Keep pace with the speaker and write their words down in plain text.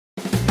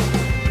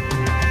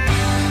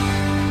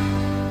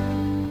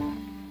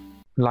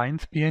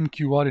lines P and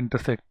Q are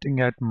intersecting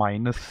at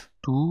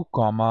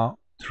 -2,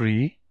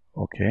 3.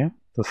 Okay,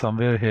 so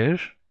somewhere here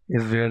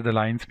is where the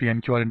lines P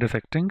and Q are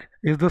intersecting.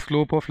 Is the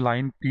slope of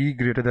line P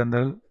greater than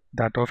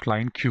that of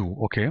line Q?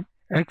 Okay,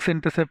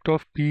 x-intercept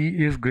of P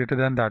is greater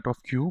than that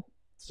of Q.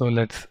 So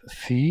let's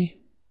see.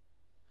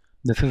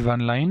 This is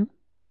one line,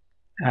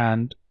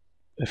 and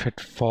if it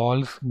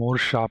falls more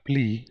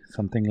sharply,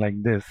 something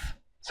like this.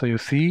 So you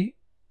see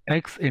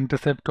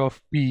x-intercept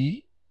of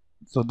P,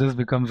 so this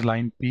becomes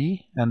line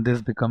P and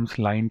this becomes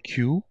line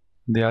Q.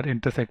 They are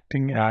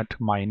intersecting at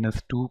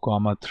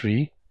 -2,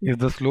 3. Is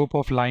the slope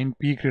of line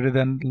P greater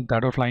than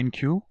that of line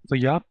Q? So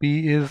yeah,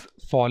 P is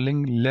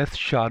falling less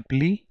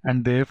sharply,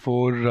 and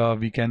therefore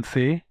we can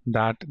say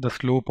that the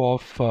slope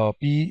of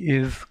P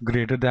is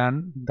greater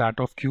than that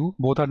of Q.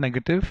 Both are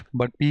negative,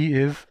 but P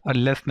is a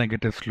less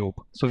negative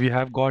slope. So we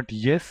have got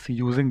yes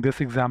using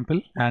this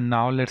example. And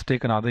now let's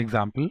take another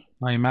example.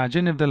 Now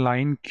imagine if the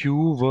line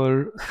Q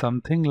were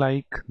something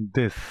like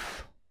this.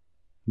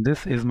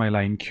 This is my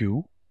line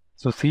Q.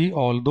 So see,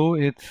 although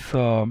its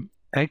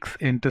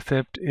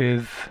x-intercept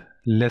is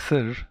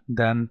lesser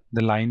than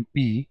the line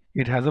P,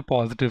 it has a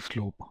positive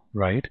slope,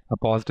 right? A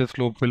positive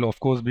slope will of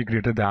course be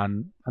greater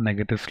than a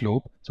negative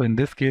slope. So in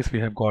this case, we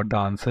have got the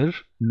answer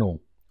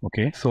no.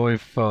 Okay, so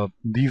if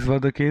these were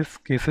the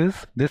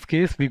cases, this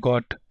case we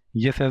got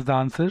yes as the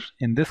answer.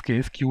 In this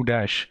case, Q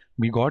dash,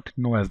 we got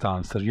no as the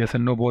answer. Yes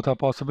and no both are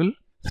possible.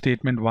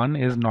 Statement 1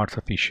 is not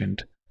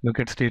sufficient. Look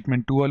at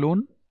statement 2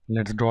 alone.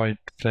 Let's draw it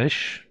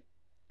fresh.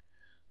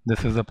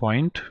 This is the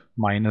point,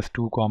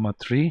 -2,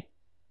 3.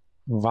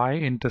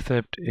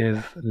 Y-intercept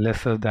is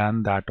lesser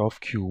than that of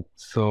Q.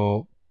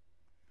 So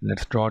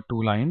let's draw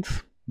two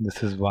lines.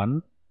 This is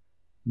one,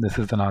 this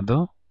is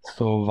another.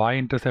 So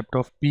y-intercept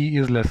of P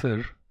is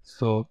lesser.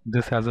 So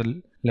this has a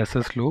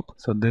lesser slope.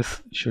 So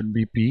this should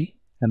be P,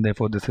 and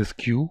therefore this is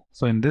Q.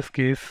 So in this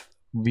case,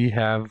 we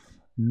have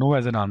no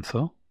as an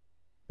answer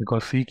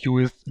because CQ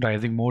is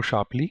rising more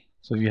sharply.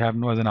 So we have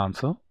no as an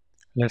answer.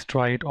 Let's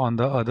try it on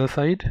the other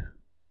side.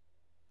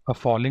 A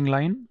falling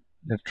line.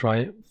 Let's try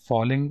a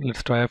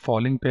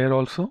falling pair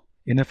also.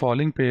 In a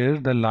falling pair,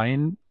 the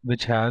line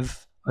which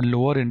has a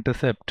lower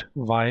intercept,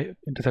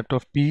 y-intercept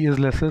of P is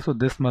lesser, so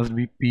this must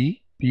be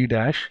P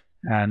dash,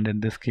 and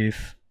in this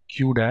case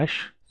Q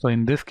dash. So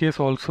in this case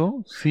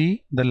also,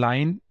 see, the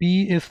line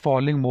P is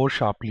falling more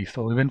sharply.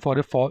 So even for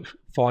a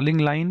falling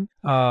line,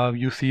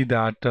 you see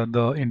that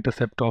the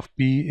intercept of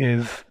P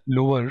is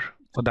lower.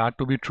 For that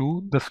to be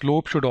true, the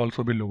slope should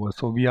also be lower.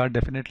 So we are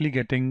definitely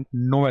getting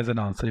no as an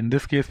answer. In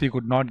this case, we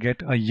could not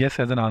get a yes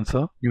as an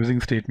answer using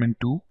statement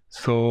 2.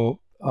 So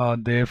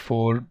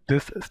therefore,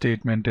 this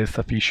statement is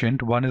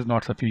sufficient. 1 is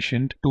not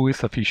sufficient. 2 is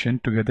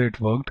sufficient. Together it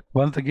worked.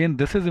 Once again,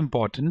 this is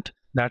important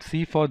that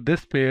see, for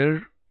this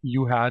pair,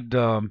 you had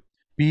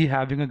P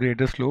having a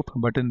greater slope.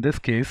 But in this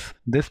case,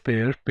 this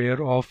pair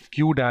of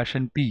Q dash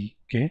and P,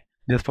 okay,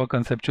 just for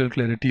conceptual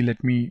clarity,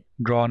 let me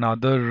draw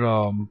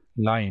another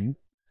line.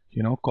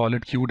 Call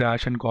it Q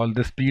dash and call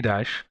this P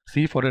dash.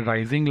 See, for a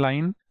rising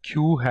line,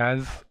 Q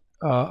has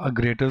a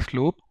greater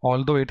slope,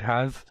 although it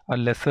has a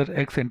lesser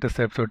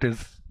x-intercept. So it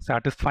is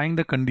satisfying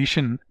the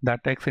condition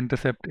that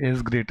x-intercept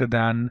is greater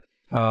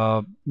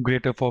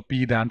for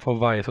P than for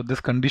Y. So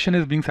this condition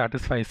is being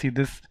satisfied. See,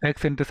 this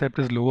x-intercept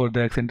is lower,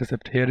 the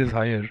x-intercept here is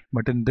higher.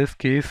 But in this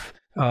case,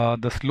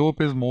 the slope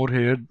is more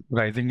here,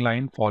 rising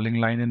line, falling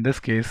line. In this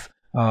case,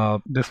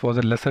 this was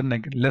a less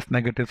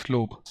negative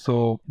slope.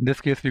 So in this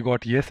case we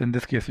got yes, in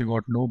this case we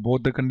got no.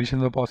 Both the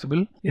conditions are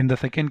possible. In the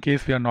second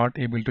case, we are not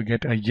able to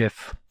get a yes.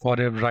 For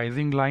a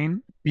rising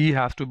line, P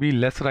has to be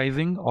less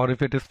rising, or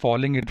if it is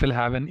falling, it will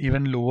have an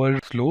even lower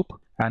slope.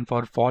 And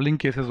for falling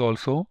cases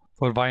also,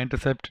 for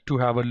y-intercept to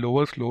have a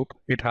lower slope,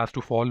 it has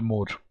to fall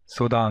more.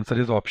 So the answer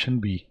is option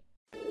B.